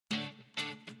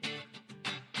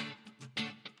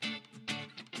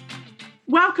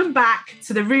Welcome back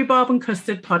to the Rhubarb and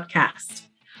Custard podcast.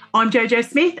 I'm Jojo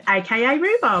Smith, aka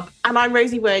Rhubarb. And I'm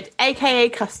Rosie Wood, aka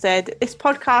Custard. This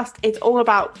podcast is all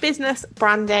about business,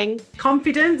 branding,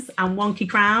 confidence, and wonky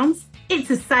crowns. It's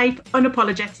a safe,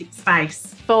 unapologetic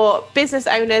space for business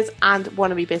owners and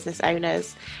wannabe business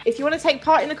owners. If you want to take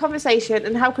part in the conversation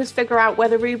and help us figure out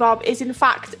whether rhubarb is in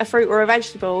fact a fruit or a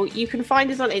vegetable, you can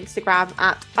find us on Instagram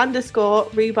at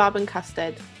 _rhubarb and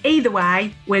custard. Either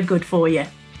way, we're good for you.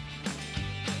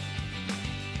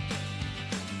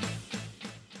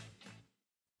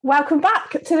 Welcome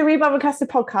back to the Rhubarb and Custard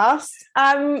podcast.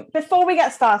 Before we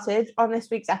get started on this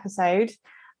week's episode,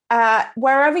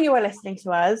 wherever you are listening to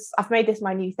us, I've made this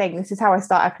my new thing. This is how I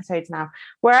start episodes now.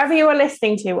 Wherever you are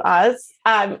listening to us,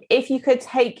 if you could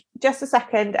take just a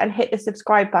second and hit the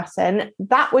subscribe button,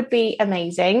 that would be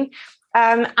amazing.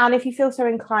 And if you feel so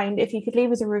inclined, if you could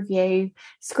leave us a review,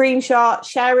 screenshot,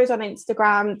 share us on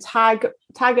Instagram, tag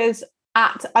us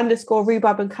at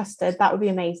 _rhubarb and custard, that would be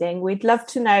amazing. We'd love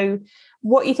to know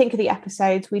what you think of the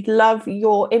episodes. We'd love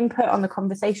your input on the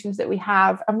conversations that we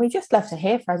have, and we just love to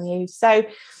hear from you. So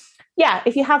yeah,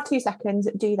 if you have 2 seconds,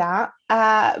 do that.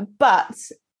 But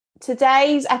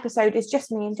today's episode is just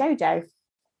me and Jojo,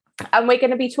 and we're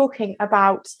going to be talking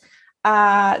about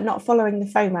not following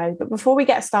the FOMO. But before we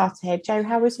get started, Jo,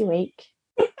 how was your week?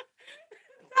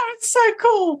 That's so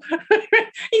cool.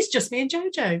 It's just me and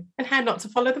Jojo, and how not to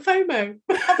follow the FOMO.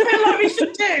 I feel like we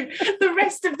should do the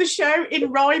rest of the show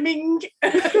in rhyming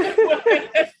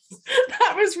words.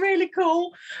 That was really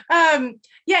cool.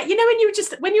 Yeah, you know,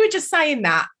 when you were just saying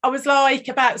that, I was like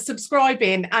about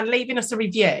subscribing and leaving us a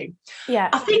review. Yeah,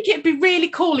 I think it'd be really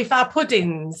cool if our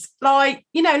puddings, like,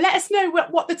 you know, let us know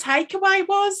what the takeaway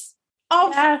was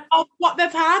of what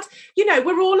they've had. You know,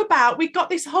 we've got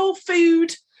this whole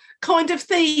food kind of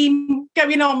theme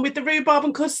going on with the rhubarb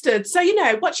and custard. So, you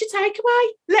know, what's your takeaway?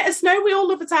 Let us know. We all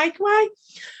love a takeaway.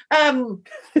 And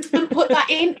put that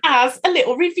in as a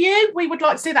little review. We would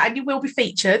like to do that, and you will be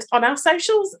featured on our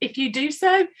socials if you do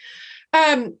so.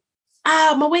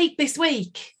 My week this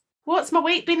week. What's my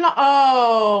week been like?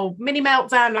 Oh, mini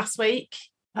meltdown last week.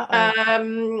 I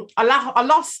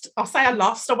lost.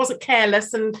 I wasn't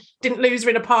careless and didn't lose her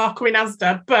in a park or in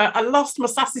Asda, but I lost my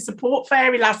sassy support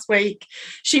fairy last week.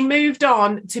 She moved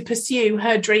on to pursue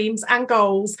her dreams and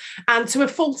goals and to a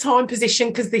full-time position,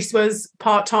 because this was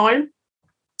part-time.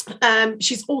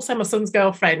 She's also my son's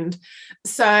girlfriend,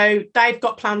 so they've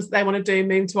got plans that they want to do,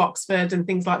 move to Oxford and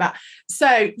things like that.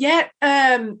 So yeah,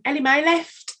 Ellie Mae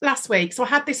left last week, so I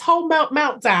had this whole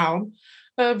meltdown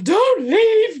of "don't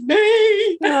leave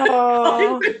me"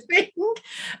 kind of thing.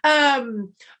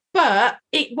 But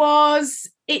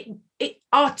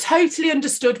I totally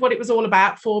understood what it was all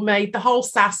about for me. The whole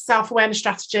SAS, self-awareness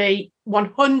strategy,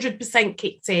 100%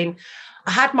 kicked in.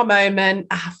 I had my moment.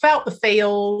 I felt the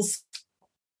feels.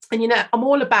 And, you know, I'm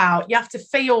all about, you have to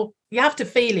feel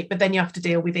it, but then you have to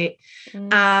deal with it.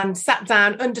 And sat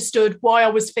down, understood why I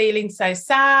was feeling so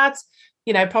sad,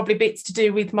 you know, probably bits to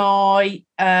do with my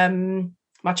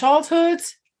my childhood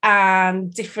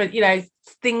and different, you know,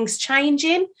 things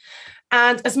changing.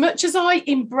 And as much as I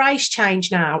embrace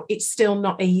change now, it's still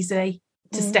not easy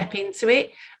to step into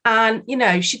it. And, you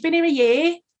know, she'd been here a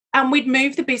year and we'd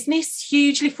moved the business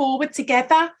hugely forward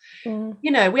together. You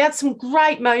know, we had some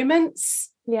great moments.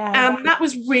 Yeah. And that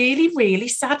was really, really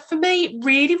sad for me. It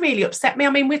really, really upset me.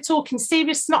 I mean, we're talking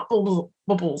serious snot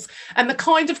bubbles and the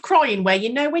kind of crying where,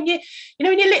 you know, when you're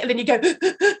little and you go,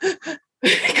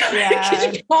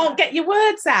 because you can't get your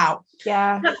words out.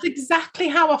 Yeah. That's exactly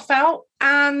how I felt.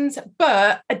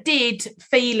 But I did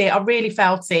feel it. I really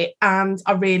felt it. And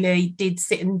I really did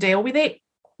sit and deal with it.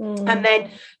 And then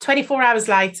 24 hours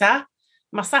later,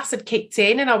 my sass had kicked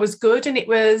in and I was good. And it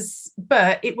was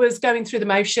going through the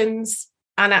motions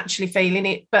and actually feeling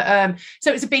it. But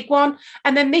so it was a big one.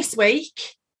 And then this week,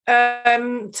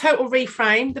 total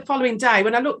reframe the following day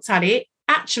when I looked at it,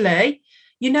 actually,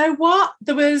 you know what?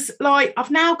 There was like,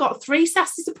 I've now got 3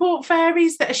 sassy support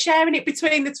fairies that are sharing it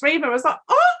between the 3 of them. I was like,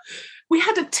 oh, we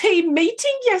had a team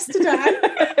meeting yesterday.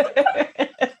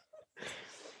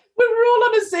 We were all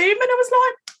on a Zoom and I was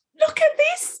like, look at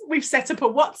this. We've set up a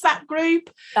WhatsApp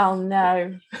group. Oh,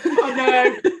 no. I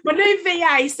know. My new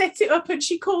VA set it up and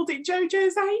she called it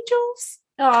JoJo's Angels.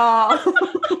 Oh.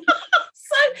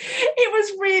 So it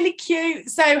was really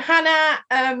cute. So Hannah,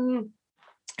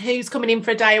 who's coming in for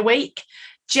a day a week,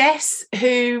 Jess,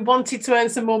 who wanted to earn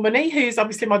some more money, who's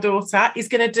obviously my daughter, is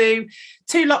going to do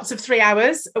 2 lots of 3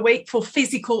 hours a week for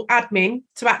physical admin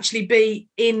to actually be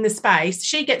in the space.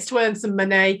 She gets to earn some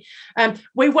money.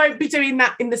 We won't be doing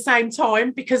that in the same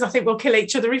time because I think we'll kill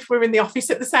each other if we're in the office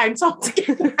at the same time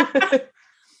together.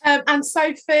 And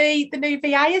Sophie, the new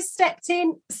VA, has stepped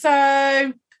in.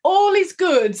 So all is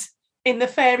good in the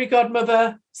fairy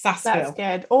godmother Sassville. That's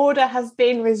good. Order has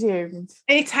been resumed.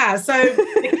 It has. So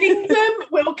the kingdom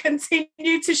will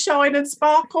continue to shine and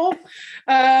sparkle.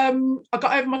 I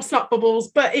got over my snot bubbles,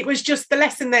 but it was just the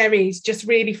lesson there is just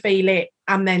really feel it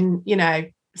and then,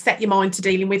 set your mind to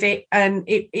dealing with it. And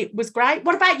it was great.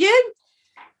 What about you?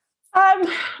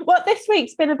 Well, this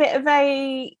week's been a bit of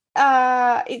a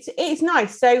it's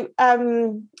nice. So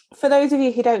for those of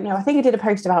you who don't know, I think I did a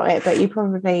post about it, but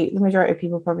the majority of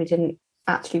people probably didn't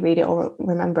actually read it or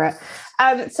remember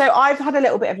it. So I've had a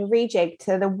little bit of a rejig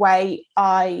to the way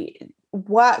I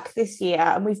work this year,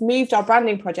 and we've moved our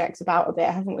branding projects about a bit,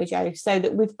 haven't we, Jo? So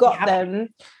that we've got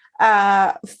them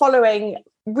following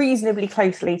reasonably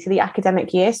closely to the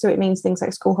academic year. So it means things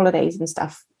like school holidays and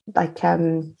stuff. Like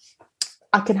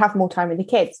I can have more time with the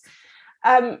kids.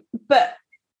 But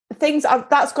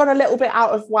that's gone a little bit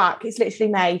out of whack. It's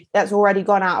literally May that's already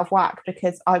gone out of whack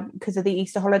because of the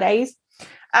Easter holidays.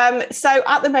 So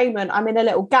at the moment I'm in a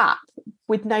little gap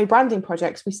with no branding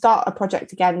projects. We start a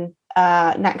project again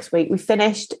next week. We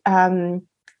finished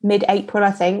mid-April,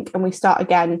 I think, and we start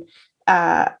again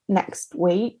next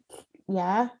week.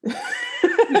 Yeah.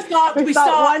 we start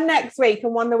one next week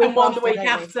and one the week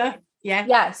after.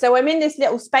 Yeah. So I'm in this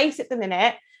little space at the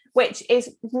minute, which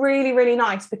is really, really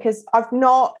nice because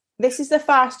this is the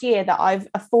first year that I've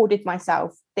afforded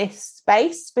myself this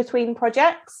space between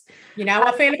projects. You know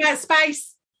how I feel about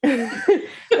space.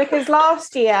 Because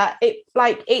last year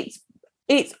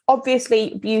it's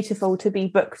obviously beautiful to be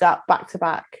booked up back to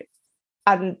back.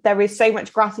 And there is so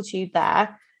much gratitude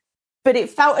there. But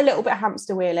it felt a little bit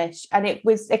hamster wheelish. And it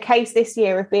was a case this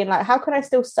year of being like, how can I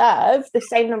still serve the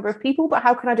same number of people, but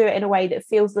how can I do it in a way that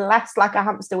feels less like a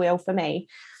hamster wheel for me?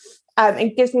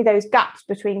 And gives me those gaps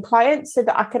between clients so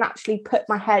that I can actually put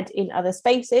my head in other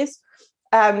spaces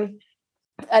and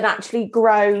actually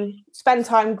spend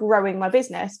time growing my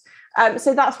business.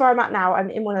 So that's where I'm at now. I'm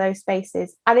in one of those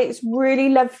spaces. And it's really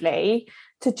lovely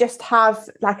to just have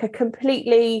like a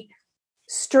completely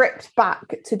stripped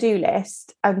back to-do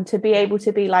list and to be able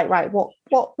to be like, right,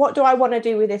 what do I want to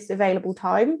do with this available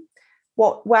time?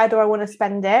 Where do I want to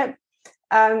spend it?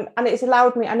 And it's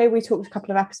allowed me, I know we talked a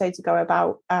couple of episodes ago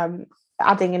about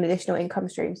adding in additional income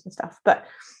streams and stuff, but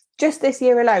just this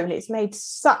year alone, it's made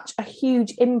such a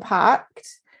huge impact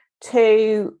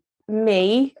to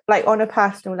me, like on a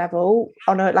personal level,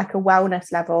 on a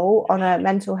wellness level, on a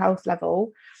mental health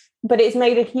level. But it's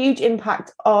made a huge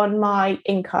impact on my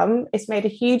income. It's made a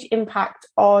huge impact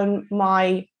on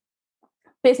my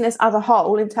business as a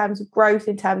whole in terms of growth,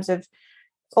 in terms of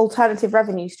alternative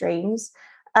revenue streams.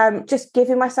 Just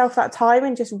giving myself that time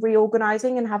and just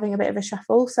reorganizing and having a bit of a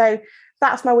shuffle. So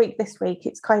that's my week this week.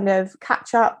 It's kind of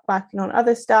catch up, working on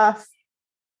other stuff,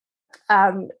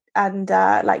 and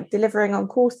like delivering on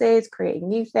courses, creating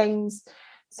new things.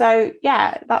 So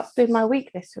yeah, that's been my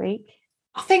week this week.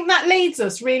 I think that leads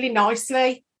us really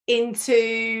nicely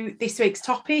into this week's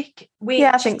topic.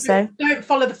 I think so. Don't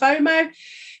follow the FOMO,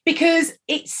 because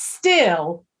it's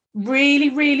still really,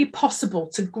 really possible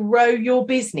to grow your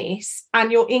business and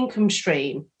your income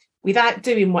stream without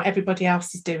doing what everybody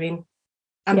else is doing.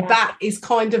 And that is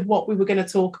kind of what we were going to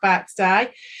talk about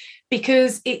today,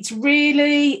 because it's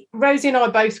really, Rosie and I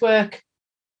both work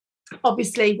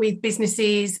obviously with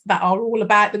businesses that are all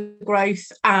about the growth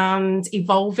and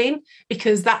evolving,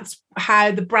 because that's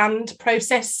how the brand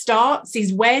process starts,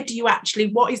 is what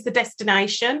is the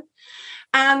destination?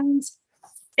 And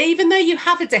even though you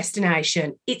have a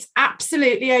destination, it's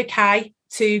absolutely okay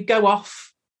to go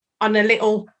off on a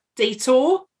little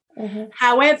detour. Mm-hmm.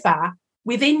 However,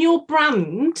 within your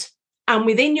brand and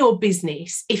within your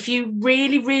business, if you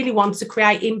really, really want to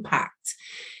create impact,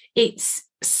 it's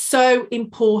so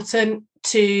important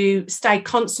to stay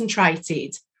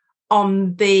concentrated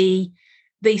on the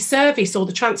service or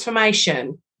the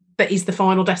transformation that is the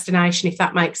final destination, if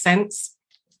that makes sense.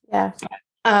 Yeah.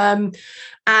 But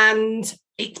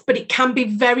it can be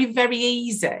very, very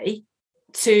easy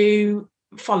to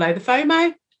follow the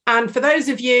FOMO. And for those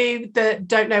of you that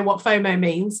don't know what FOMO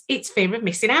means, it's fear of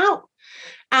missing out.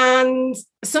 And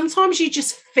sometimes you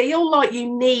just feel like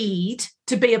you need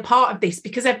to be a part of this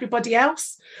because everybody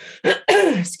else,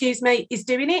 excuse me, is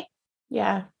doing it.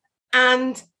 Yeah.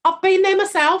 And I've been there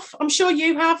myself. I'm sure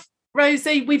you have,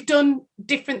 Rosie. We've done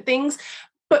different things.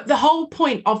 But the whole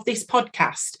point of this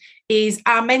podcast is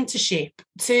our mentorship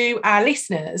to our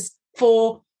listeners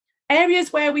for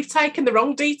areas where we've taken the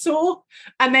wrong detour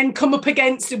and then come up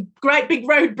against a great big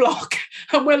roadblock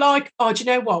and we're like, oh, do you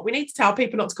know what? We need to tell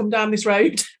people not to come down this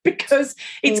road because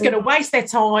it's going to waste their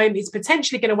time, it's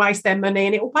potentially going to waste their money,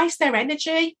 and it will waste their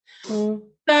energy.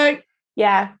 So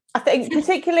yeah, I think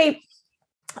particularly,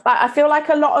 I feel like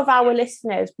a lot of our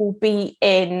listeners will be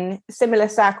in similar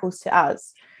circles to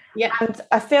us. Yeah. And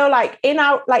I feel like in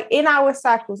our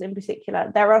circles in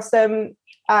particular, there are some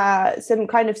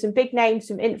big names,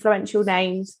 some influential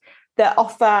names that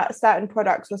offer certain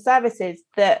products or services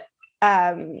that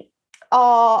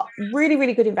are really,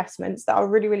 really good investments, that are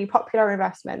really, really popular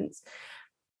investments.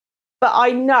 But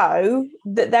I know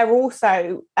that they're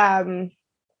also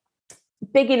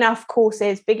big enough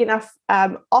courses, big enough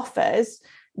offers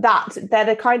that they're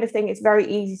the kind of thing it's very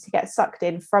easy to get sucked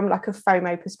in from like a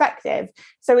FOMO perspective.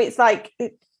 So it's like,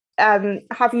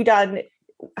 have you done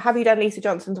Lisa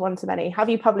Johnson's One to Many? Have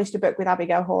you published a book with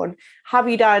Abigail Horn? Have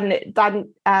you done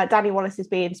Danny Wallace's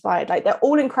Be Inspired? Like, they're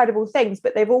all incredible things,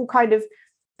 but they've all kind of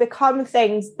become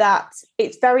things that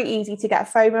it's very easy to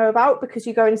get FOMO about because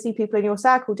you go and see people in your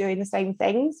circle doing the same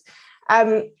things.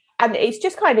 And it's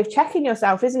just kind of checking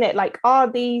yourself, isn't it? Like, are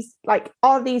these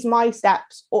my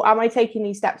steps, or am I taking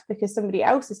these steps because somebody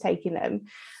else is taking them?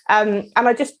 And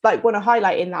I just like want to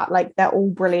highlight in that, like, they're all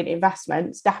brilliant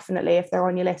investments. Definitely, if they're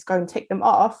on your list, go and tick them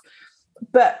off.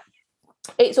 But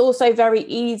it's also very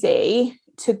easy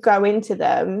to go into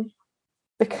them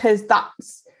because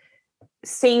that's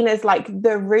seen as like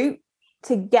the route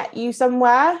to get you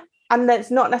somewhere. And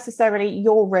that's not necessarily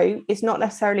your route. It's not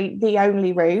necessarily the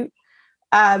only route.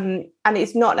 And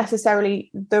it's not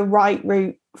necessarily the right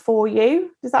route for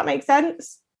you. Does that make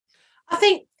sense? I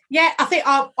think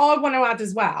I want to add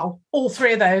as well, all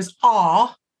three of those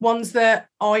are ones that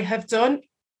I have done,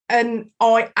 and they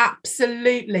were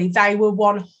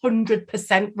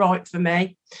 100% right for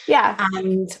me. Yeah.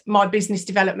 And my business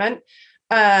development.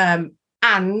 And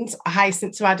I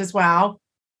hasten to add as well,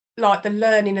 like the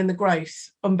learning and the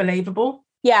growth, unbelievable.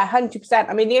 Yeah, 100%.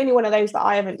 I mean, the only one of those that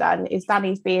I haven't done is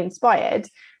Danny's Be Inspired,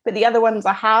 but the other ones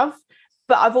I have.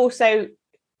 But I've also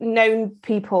known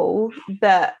people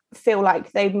that feel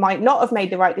like they might not have made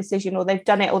the right decision, or they've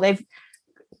done it, or they've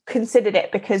considered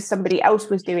it because somebody else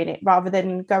was doing it rather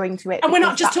than going to it. And we're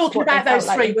not just talking about those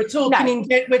three. We're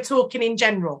talking in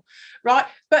general, right?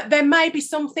 But there may be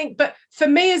something. But for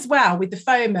me as well, with the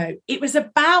FOMO, it was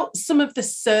about some of the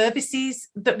services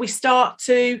that we start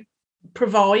to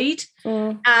provide.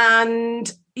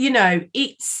 And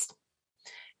there's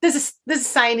a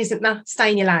saying, isn't there?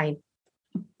 Stay in your lane.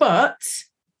 But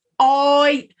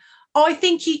I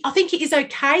think it is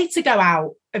okay to go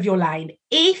out of your lane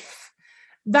if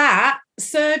that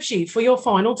serves you for your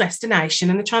final destination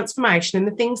and the transformation and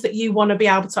the things that you want to be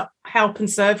able to help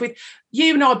and serve with.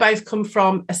 You and I both come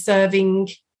from a serving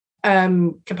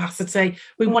capacity.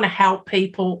 We want to help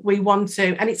people. We want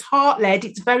to, and it's heart-led.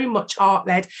 It's very much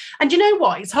heart-led. And you know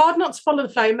what? It's hard not to follow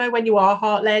the FOMO when you are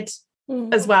heart-led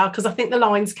as well, because I think the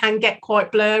lines can get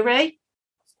quite blurry.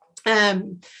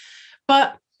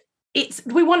 But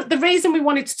the reason we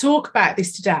wanted to talk about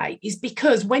this today is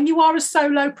because when you are a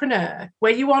solopreneur,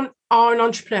 where you are an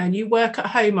entrepreneur and you work at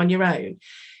home on your own,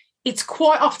 it's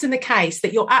quite often the case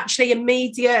that your actually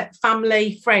immediate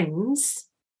family, friends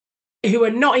who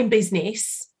are not in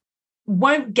business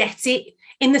won't get it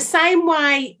in the same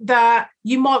way that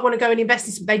you might want to go and invest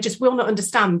in something. They just will not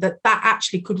understand that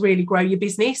actually could really grow your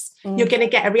business. You're going to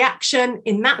get a reaction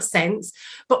in that sense,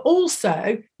 but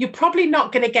also you're probably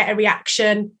not going to get a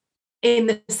reaction in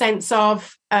the sense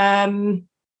of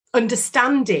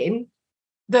understanding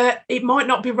that it might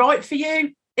not be right for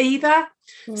you either.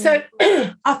 So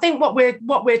I think what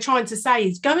we're trying to say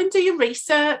is go and do your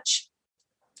research.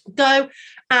 Go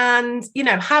and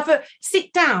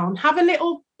sit down, have a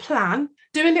little plan,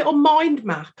 do a little mind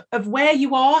map of where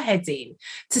you are heading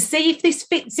to see if this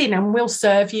fits in and will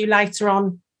serve you later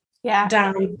on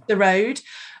down the road,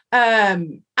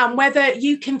 and whether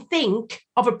you can think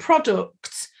of a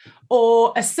product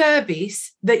or a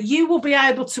service that you will be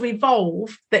able to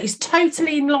evolve that is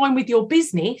totally in line with your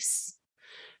business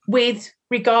with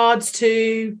regards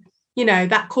to,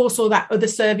 that course or that other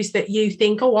service that you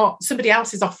think, oh, what, somebody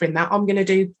else is offering that, I'm going to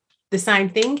do the same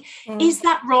thing. Is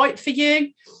that right for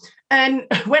you? And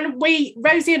when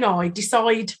Rosie and I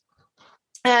decide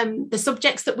the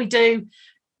subjects that we do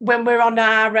when we're on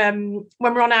our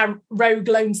rogue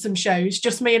lonesome shows,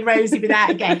 just me and Rosie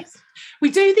without a guest, we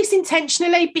do this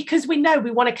intentionally because we know we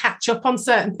want to catch up on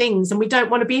certain things and we don't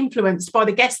want to be influenced by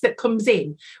the guest that comes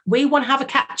in. We want to have a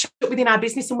catch up within our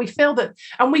business, and we feel that,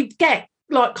 and we get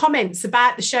like comments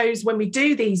about the shows when we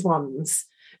do these ones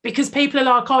because people are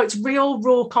like, oh, it's real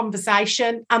raw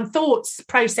conversation and thoughts,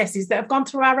 processes that have gone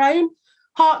through our own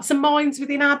hearts and minds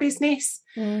within our business.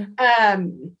 But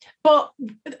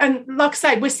like I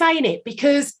say, we're saying it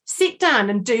because sit down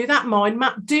and do that mind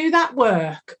map, do that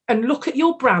work and look at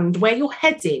your brand, where you're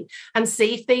heading, and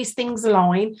see if these things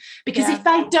align. Because if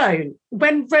they don't,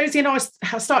 when Rosie and I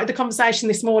started the conversation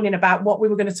this morning about what we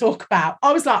were going to talk about,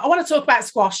 I was like, I want to talk about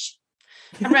squash.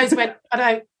 And Rosie went,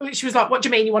 I don't. She was like, what do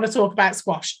you mean you want to talk about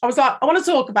squash? I was like, I want to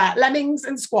talk about lemmings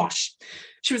and squash.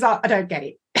 She was like, I don't get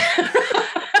it.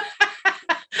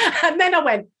 And then I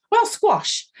went, well,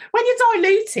 squash, when you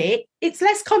dilute it, it's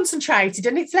less concentrated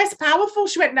and it's less powerful.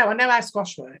 She went, no, I know how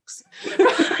squash works.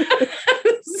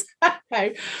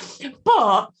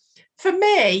 But for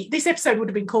me, this episode would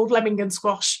have been called Lemming and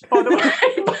Squash, by the way.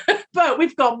 But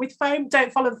we've gone with FOMO,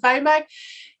 don't follow the FOMO,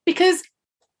 because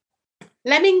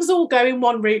lemmings all go in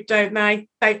one route, don't they?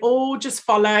 They all just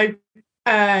follow,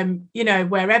 wherever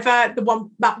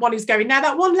that one is going. Now,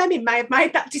 that one lemming may have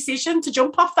made that decision to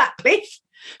jump off that cliff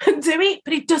and do it,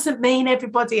 but it doesn't mean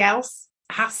everybody else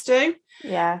has to.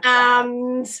 Yeah.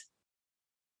 And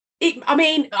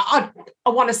I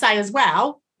want to say as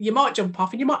well, you might jump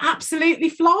off and you might absolutely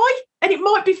fly and it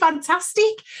might be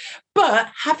fantastic,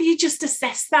 but have you just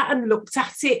assessed that and looked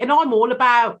at it? And I'm all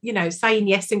about, saying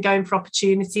yes and going for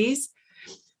opportunities.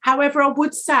 However, I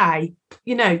would say,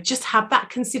 just have that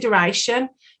consideration,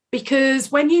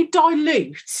 because when you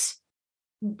dilute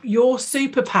your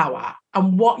superpower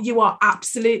and what you are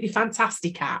absolutely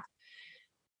fantastic at,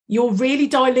 you're really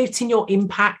diluting your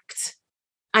impact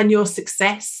and your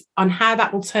success on how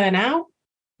that will turn out.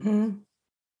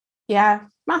 Yeah,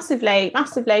 massively.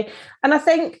 And I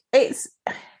think it's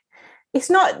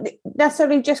not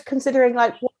necessarily just considering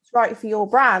like what's right for your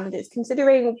brand, it's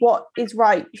considering what is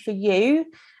right for you.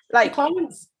 Like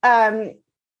clients.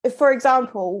 For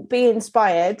example, Be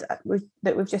Inspired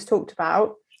that we've just talked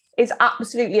about is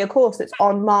absolutely a course that's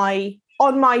on my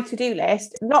to-do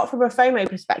list, not from a FOMO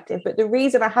perspective, but the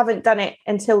reason I haven't done it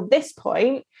until this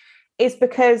point is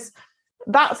because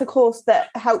that's a course that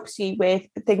helps you with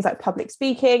things like public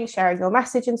speaking, sharing your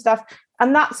message and stuff.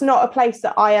 And that's not a place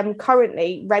that I am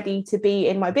currently ready to be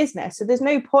in my business. So there's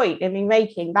no point in me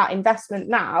making that investment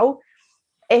now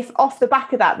if off the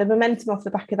back of that, the momentum off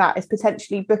the back of that is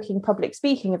potentially booking public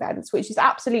speaking events, which is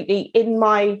absolutely in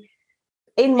my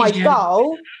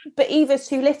goal, but either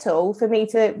too little for me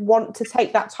to want to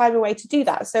take that time away to do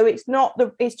that. So it's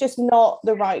just not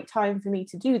the right time for me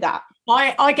to do that.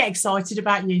 I get excited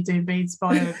about you doing Be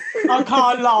Inspired. I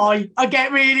can't lie. I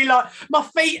get really my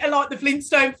feet are like the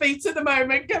Flintstone feet at the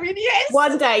moment, going, yes.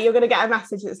 One day you're going to get a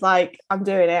message that's like, I'm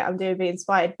doing it. I'm doing Be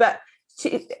Inspired. But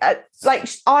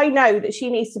I know that she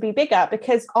needs to be bigger,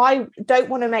 because I don't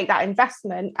want to make that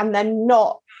investment and then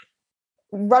not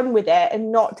run with it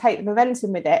and not take the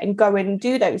momentum with it and go and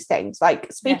do those things.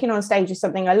 Like speaking on stage is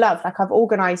something I love. Like I've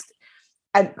organised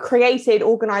and hosted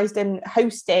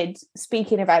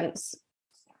speaking events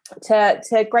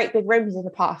to great big rooms in the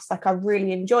past. Like I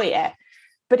really enjoy it,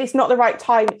 but it's not the right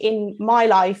time in my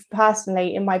life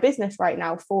personally, in my business right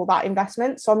now, for that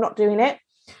investment. So I'm not doing it.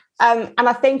 And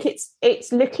I think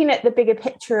it's looking at the bigger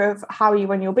picture of how you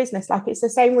run your business. Like it's the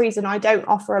same reason I don't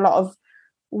offer a lot of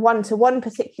one-to-one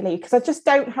particularly, because I just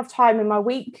don't have time in my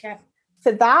week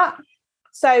for that.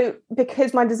 So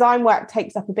because my design work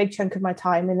takes up a big chunk of my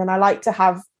time, and then I like to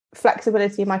have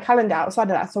flexibility in my calendar outside of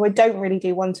that, so I don't really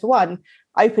do one-to-one.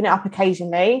 I open it up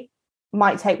occasionally,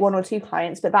 might take one or two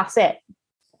clients, but that's it.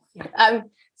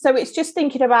 So it's just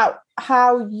thinking about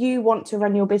how you want to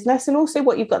run your business, and also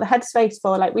what you've got the headspace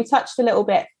for. Like we touched a little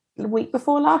bit the week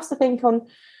before last, I think, on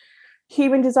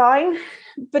human design,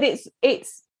 but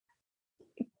it's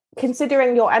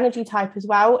considering your energy type as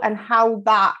well and how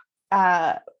that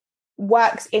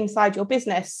works inside your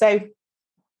business. So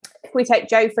if we take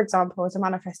Jo, for example, as a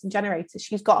manifesting generator,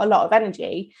 she's got a lot of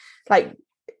energy. Like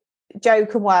Jo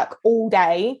can work all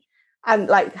day and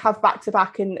like have back to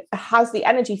back and has the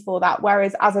energy for that.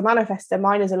 Whereas as a manifestor,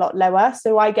 mine is a lot lower.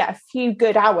 So I get a few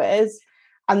good hours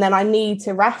and then I need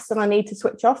to rest and I need to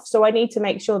switch off. So I need to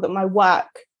make sure that my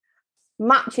work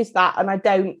matches that and I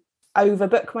don't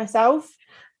overbook myself.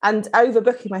 And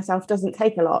overbooking myself doesn't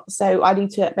take a lot. So I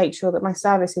need to make sure that my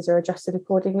services are adjusted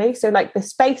accordingly. So like the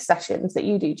space sessions that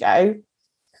you do, Jo,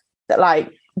 that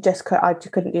like I just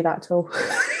couldn't do that at all.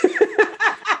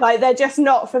 Like they're just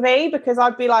not for me, because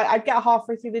I'd be like, I'd get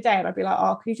halfway through the day and I'd be like,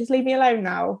 oh, can you just leave me alone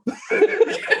now?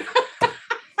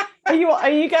 Are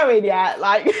you going yet?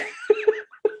 Like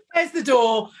there's the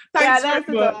door. Thanks there's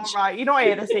the door. Right, you're not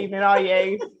here this evening, are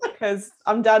you? Because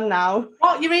I'm done now.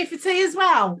 What, you're here for tea as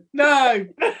well? No.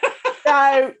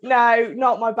 No,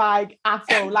 not my bag at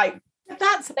all. Like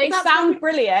they sound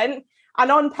brilliant,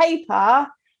 and on paper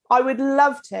I would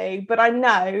love to, but I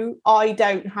know I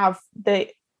don't have the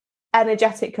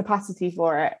energetic capacity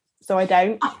for it, so I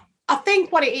don't. I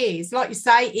think what it is, like you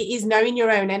say, it is knowing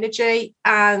your own energy,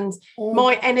 and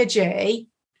my energy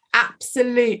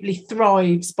absolutely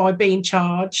thrives by being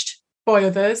charged by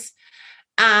others.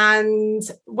 And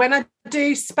when I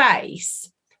do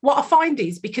space, what I find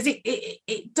is, because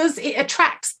it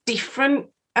attracts different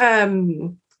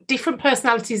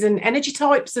personalities and energy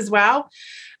types as well.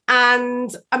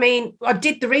 And I mean,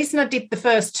 the reason I did the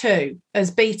first two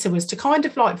as beta was to kind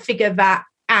of like figure that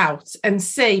out and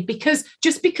see, because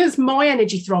just because my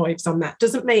energy thrives on that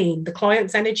doesn't mean the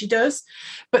client's energy does.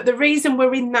 But the reason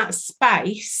we're in that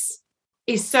space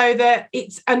is so that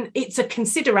it's a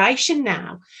consideration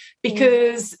now,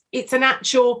 because it's an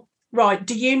actual, right,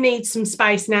 do you need some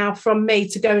space now from me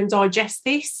to go and digest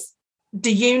this?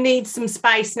 Do you need some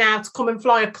space now to come and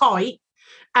fly a kite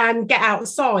and get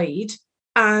outside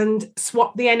and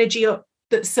swap the energy up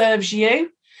that serves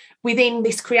you within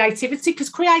this creativity? Because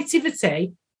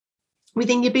creativity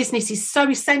within your business is so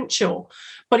essential,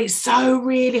 but it's so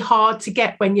really hard to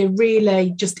get when you're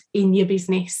really just in your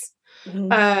business.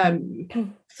 So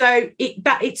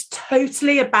it's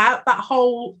totally about that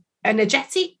whole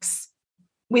energetics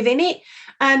within it.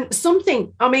 And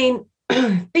something, I mean,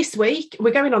 this week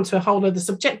we're going on to a whole other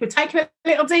subject. We're taking a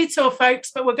little detour,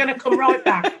 folks, but we're going to come right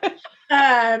back.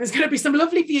 There's going to be some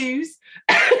lovely views,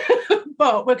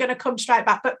 but we're going to come straight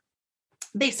back. But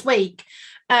this week,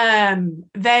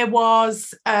 there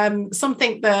was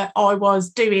something that I was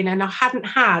doing, and I hadn't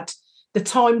had the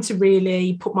time to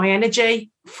really put my energy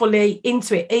fully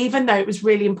into it, even though it was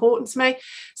really important to me.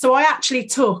 So I actually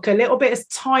took a little bit of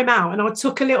time out, and I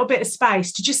took a little bit of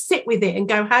space to just sit with it and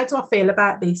go, how do I feel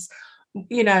about this?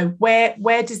 You know, where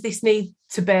does this need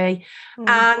to be?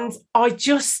 And I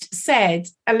just said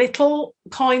a little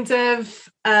kind of,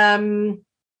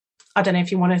 I don't know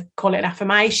if you want to call it an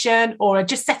affirmation, or I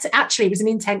just set it, actually, it was an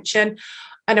intention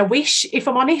and a wish, if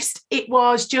I'm honest. It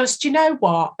was just, you know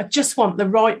what, I just want the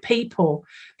right people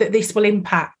that this will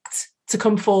impact to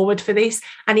come forward for this.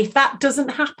 And if that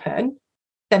doesn't happen,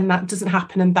 then that doesn't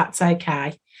happen, and that's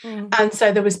okay. And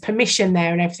so there was permission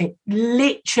there and everything.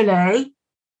 Literally,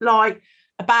 like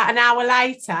about an hour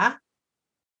later,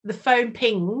 the phone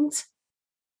pinged,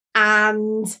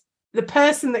 and the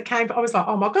person that came, I was like,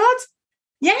 oh my God,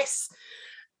 yes.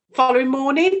 Following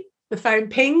morning, the phone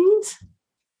pinged.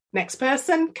 Next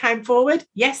person came forward.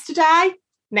 Yesterday,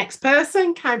 next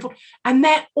person came forward. And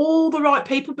they're all the right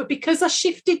people. But because I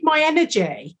shifted my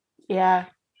energy,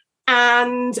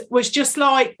 and was just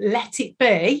like, let it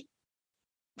be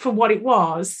for what it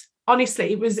was,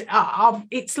 honestly, it was,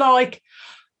 it's like,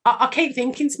 I keep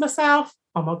thinking to myself,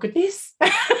 oh my goodness,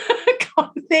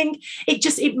 kind of thing.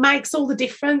 It makes all the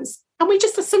difference. And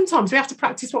sometimes we have to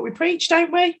practice what we preach,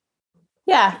 don't we?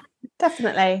 Yeah,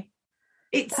 definitely.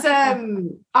 It's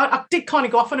I did kind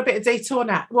of go off on a bit of detour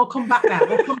now. We'll come back now.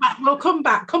 We'll come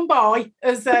back. Come by,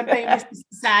 as they used to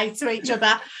say to each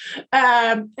other.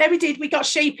 There we did. We got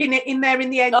sheep in there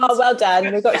in the end. Oh, well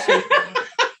done. We got sheep.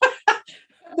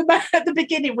 At the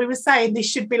beginning, we were saying this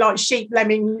should be like sheep,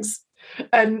 lemmings,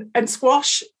 and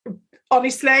squash.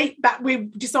 Honestly, that we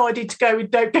decided to go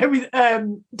with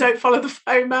don't follow the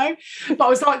FOMO. But I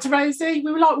was like to Rosie,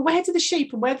 we were like, where do the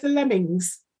sheep and where do the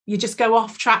lemmings? You just go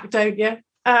off track, don't you?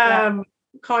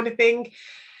 Kind of thing.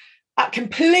 That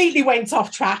completely went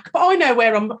off track, but I know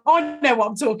what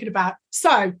I'm talking about.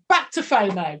 So back to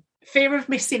FOMO, fear of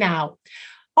missing out.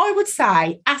 I would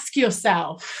say, ask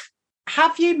yourself,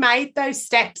 have you made those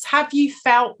steps? Have you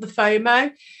felt the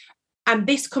FOMO? And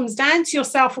this comes down to your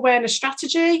self-awareness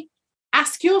strategy.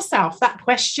 Ask yourself that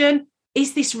question.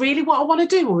 Is this really what I want to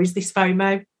do? Or is this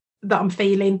FOMO that I'm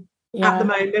feeling at the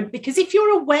moment? Because if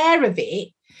you're aware of it,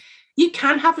 you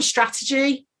can have a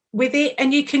strategy with it,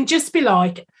 and you can just be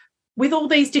like, with all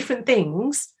these different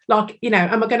things, like, you know,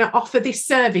 am I going to offer this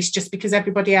service just because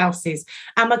everybody else is?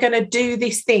 Am I going to do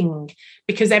this thing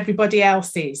because everybody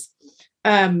else is?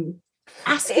 Isn't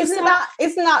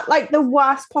that like the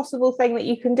worst possible thing that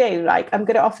you can do? Like, I'm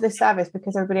going to offer this service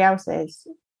because everybody else is.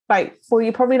 Like, well,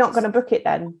 you're probably not going to book it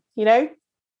then, you know?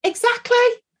 Exactly.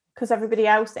 Because everybody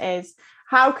else is.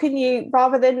 How can you,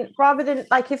 rather than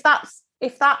like, if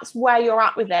that's where you're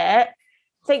at with it,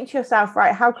 think to yourself,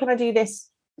 right, how can I do this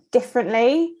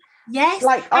differently? Yes.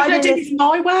 Like, I'm going to do this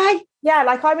my way. Yeah,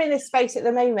 like I'm in this space at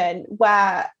the moment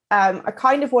where I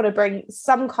kind of want to bring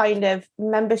some kind of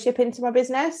membership into my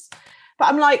business. But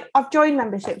I'm like, I've joined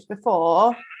memberships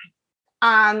before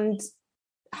and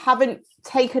haven't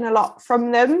taken a lot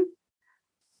from them.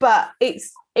 but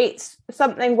it's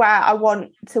something where I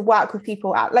want to work with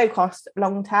people at low cost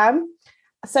long term.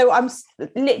 So I'm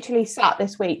literally sat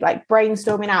this week like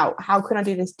brainstorming out how can I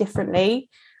do this differently,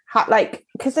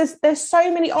 because there's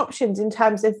so many options in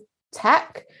terms of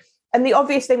tech. And the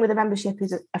obvious thing with a membership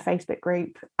is a Facebook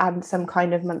group and some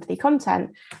kind of monthly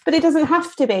content, but it doesn't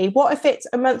have to be. What if it's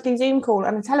a monthly Zoom call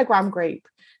and a Telegram group?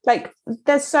 Like,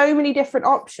 there's so many different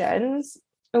options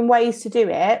and ways to do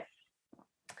it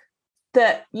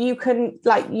that you can,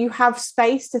 like, you have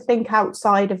space to think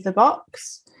outside of the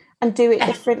box and do it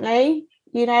differently,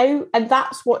 you know, and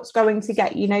that's what's going to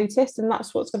get you noticed, and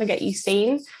that's what's going to get you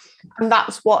seen, and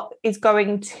that's what is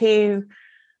going to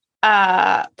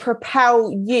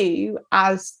propel you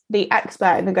as the expert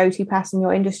and the go-to person in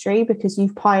your industry, because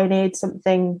you've pioneered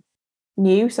something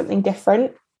new, something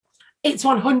different. It's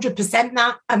 100%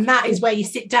 that, and that is where you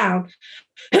sit down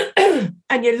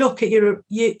and you look at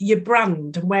your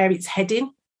brand and where it's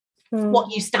heading,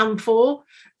 what you stand for.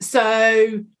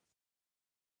 So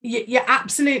you're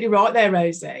absolutely right there,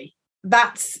 Rosie.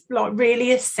 That's like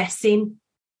really assessing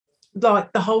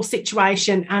like the whole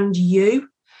situation and you.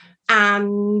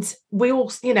 And we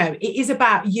all, you know, it is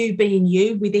about you being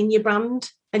you within your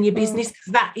brand and your business,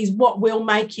 because that is what will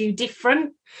make you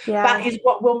different. Yeah. That is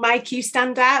what will make you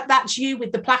stand out. That's you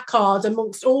with the placard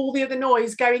amongst all the other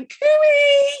noise going,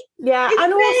 cooey. Yeah,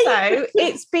 and also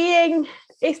it's being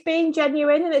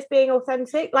genuine and it's being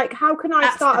authentic. Like, how can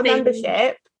I start a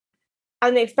membership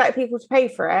and expect people to pay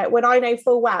for it when I know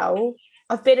full well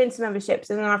I've been into memberships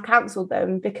and then I've cancelled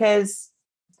them because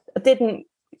I didn't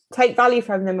take value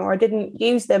from them, or I didn't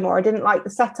use them, or I didn't like the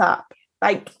setup?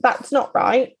 Like, that's not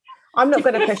right. I'm not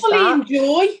going to push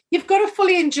that. You've got to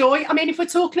fully enjoy. I mean, if we're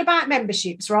talking about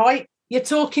memberships, right? You're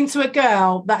talking to a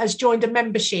girl that has joined a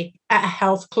membership at a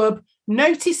health club.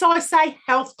 Notice I say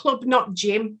health club, not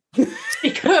gym,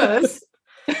 because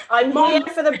I'm here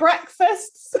for the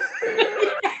breakfasts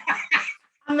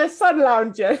and the sun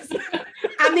lounges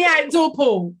and the outdoor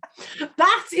pool.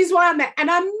 That is why I'm there. And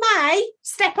I may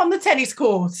step on the tennis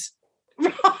court.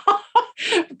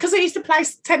 Because I used to play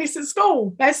tennis at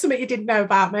school. There's something you didn't know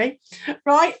about me,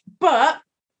 right? But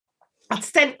I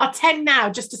tend now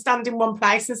just to stand in one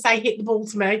place and say, hit the ball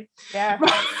to me. Yeah.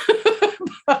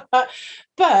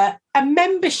 But a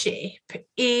membership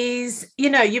is, you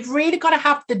know, you've really got to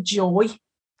have the joy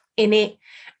in it,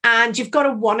 and you've got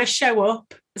to want to show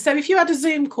up. So if you had a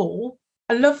Zoom call,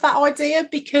 I love that idea,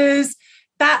 because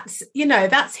that's, you know,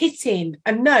 that's hitting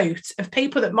a note of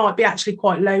people that might be actually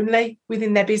quite lonely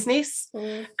within their business,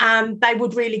 and they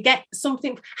would really get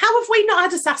something. How have we not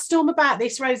had a SaaS storm about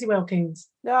this, Rosie Wilkins?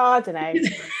 No, I don't know.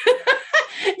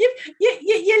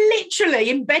 You're literally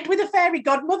in bed with a fairy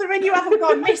godmother and you haven't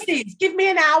gone, Mrs., give me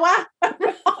an hour.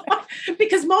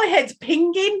 Because my head's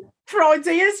pinging for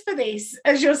ideas for this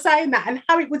as you're saying that, and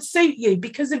how it would suit you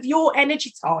because of your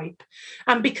energy type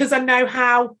and because I know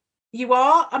how you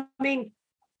are. I mean,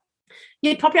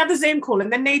 you'd probably have the Zoom call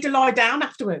and then need to lie down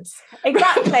afterwards.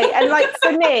 Exactly. And like,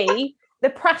 for me, the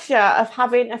pressure of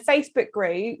having a Facebook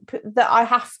group that I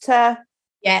have to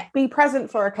be present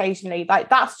for occasionally, like,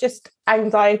 that's just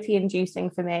anxiety inducing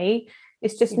for me.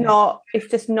 It's just not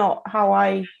how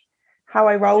I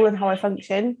roll and how I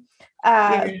function.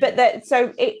 But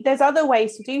there's other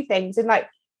ways to do things. And like,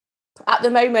 at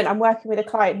the moment I'm working with a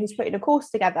client who's putting a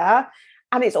course together,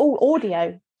 and it's all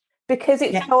audio, because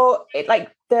it's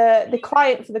like the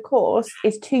client for the course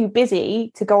is too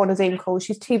busy to go on a Zoom call.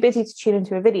 She's too busy to tune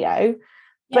into a video,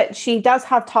 but she does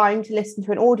have time to listen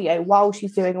to an audio while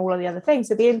she's doing all of the other things.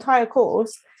 So the entire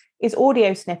course is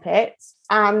audio snippets,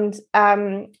 and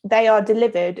they are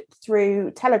delivered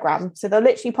through Telegram. So they'll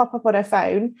literally pop up on her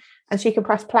phone and she can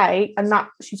press play, and that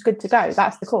she's good to go.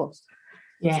 That's the course.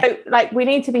 Yeah. So like, we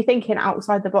need to be thinking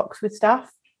outside the box with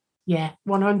stuff. Yeah,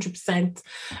 100%.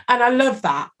 And I love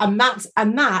that. And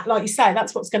that, like you say,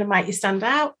 that's what's going to make you stand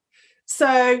out.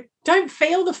 So don't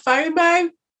feel the FOMO.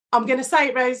 I'm going to say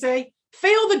it, Rosie.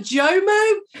 Feel the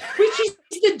JOMO, which is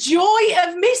the joy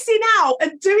of missing out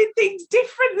and doing things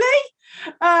differently.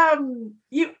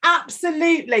 You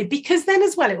absolutely, because then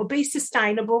as well, it will be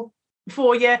sustainable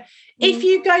for you. If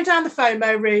you go down the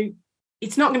FOMO route,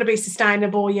 it's not going to be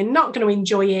sustainable. You're not going to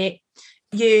enjoy it.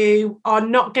 You are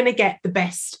not going to get the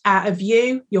best out of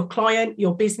you, your client,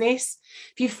 your business.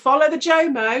 If you follow the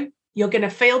JOMO, you're going to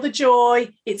feel the joy.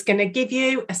 It's going to give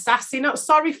you a sassy, not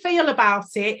sorry feel about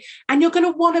it. And you're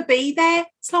going to want to be there.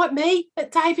 It's like me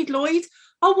at David Lloyd.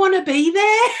 I want to be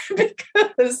there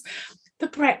because the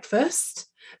breakfast,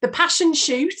 the passion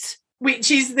shoot, which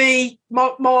is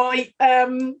my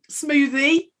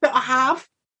smoothie that I have,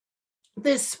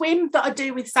 the swim that I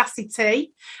do with Sassy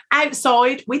T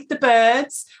outside with the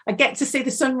birds, I get to see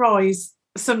the sunrise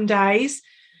some days.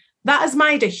 That has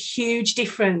made a huge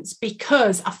difference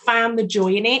because I found the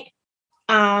joy in it,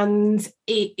 and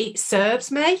it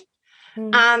serves me.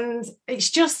 And it's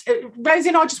just, Rosie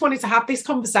and I just wanted to have this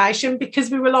conversation because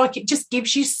we were like, it just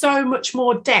gives you so much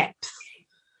more depth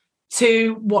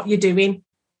to what you're doing.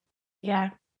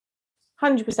 Yeah,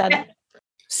 100%. Yeah.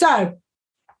 So,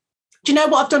 do you know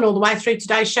what I've done all the way through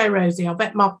today's show, Rosie? I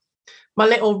bet my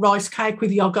little rice cake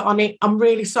with yogurt on it. I'm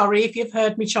really sorry if you've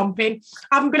heard me chomping.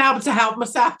 I haven't been able to help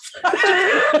myself. So,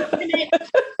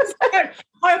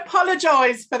 I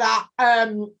apologise for that,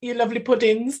 you lovely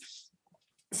puddings.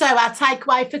 So our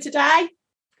takeaway for today,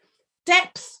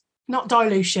 depth, not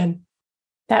dilution.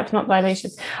 Depth, not dilution.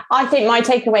 I think my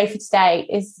takeaway for today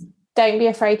is don't be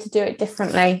afraid to do it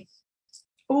differently.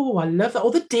 Oh, I love that.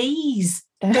 All the D's.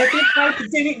 Don't be afraid to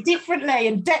do it differently,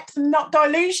 and depth and not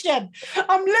dilution.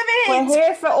 I'm loving it. We're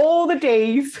here for all the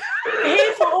D's. We're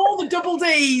here for all the double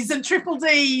D's and triple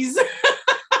D's.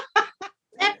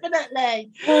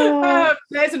 Definitely.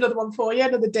 There's another one for you,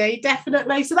 another D,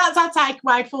 definitely. So that's our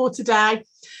takeaway for today.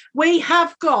 We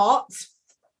have got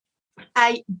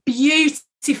a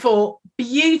beautiful,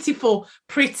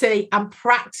 pretty and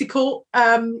practical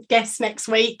guest next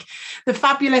week. The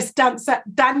fabulous Danielle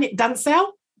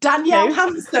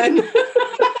Hanson.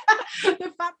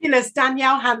 The fabulous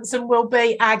Danielle Hanson will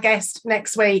be our guest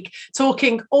next week,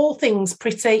 talking all things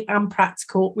pretty and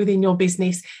practical within your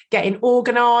business, getting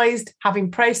organised, having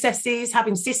processes,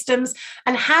 having systems,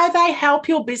 and how they help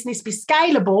your business be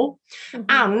scalable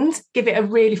and give it a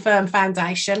really firm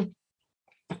foundation.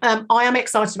 I am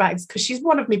excited about this because she's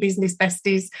one of my business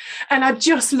besties and I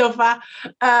just love her.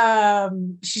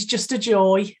 She's just a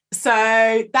joy.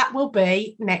 So that will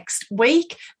be next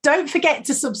week. Don't forget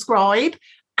to subscribe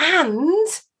and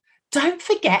don't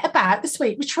forget about the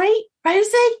Sweet Retreat. Rosie,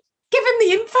 give them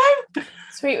the info.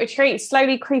 Sweet Retreat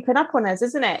slowly creeping up on us,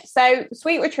 isn't it? So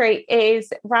Sweet Retreat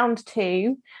is round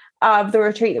 2 of the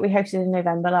retreat that we hosted in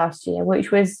November last year, which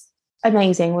was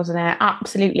amazing, wasn't it?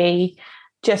 Absolutely.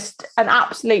 Just an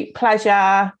absolute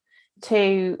pleasure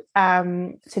to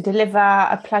deliver,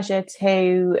 a pleasure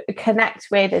to connect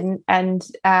with and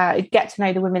get to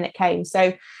know the women that came.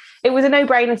 So it was a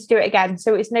no-brainer to do it again.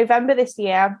 So it's November this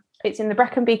year. It's in the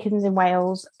Brecon Beacons in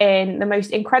Wales, in the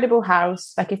most incredible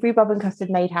house. Like if Rhubarb and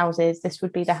Custard made houses, this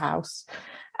would be the house.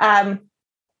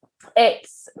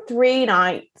 It's 3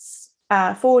 nights,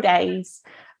 4 days,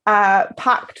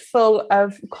 packed full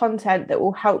of content that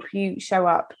will help you show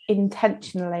up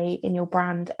intentionally in your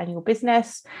brand and your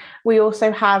business. We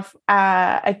also have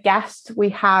a guest. We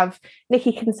have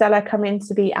Nikki Kinsella come in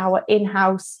to be our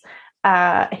in-house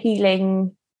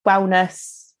healing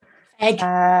wellness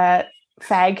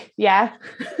FEG, yeah.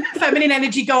 Feminine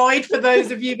energy guide for those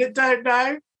of you that don't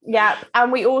know. Yeah,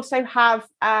 and we also have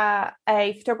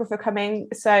a photographer coming.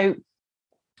 So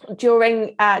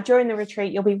during the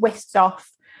retreat, you'll be whisked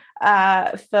off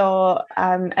for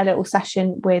a little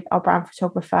session with our brand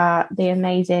photographer, the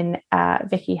amazing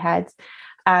Vicky Head,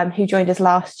 who joined us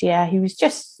last year, who was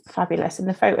just fabulous, and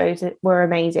the photos were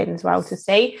amazing as well to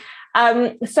see.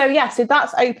 So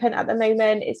that's open at the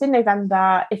moment. It's in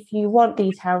November. If you want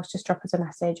details, just drop us a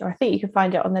message, or I think you can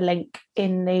find it on the link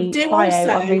in the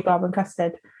bio on Rhubarb and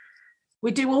Custard.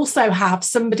 We do also have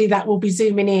somebody that will be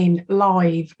zooming in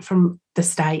live from the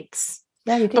States.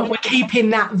 Yeah, you do. But we're keeping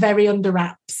that very under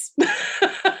wraps.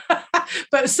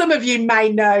 But some of you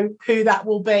may know who that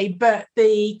will be, but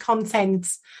the content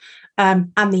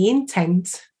and the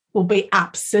intent will be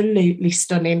absolutely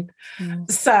stunning.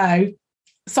 So,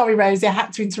 sorry, Rosie, I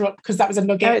had to interrupt because that was a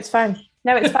nugget. No, it's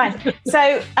fine.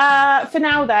 So for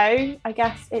now, though, I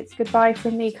guess it's goodbye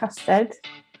from me, Custard.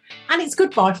 And it's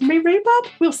goodbye from me, Rhubarb.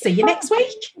 We'll see you next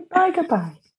week. Goodbye.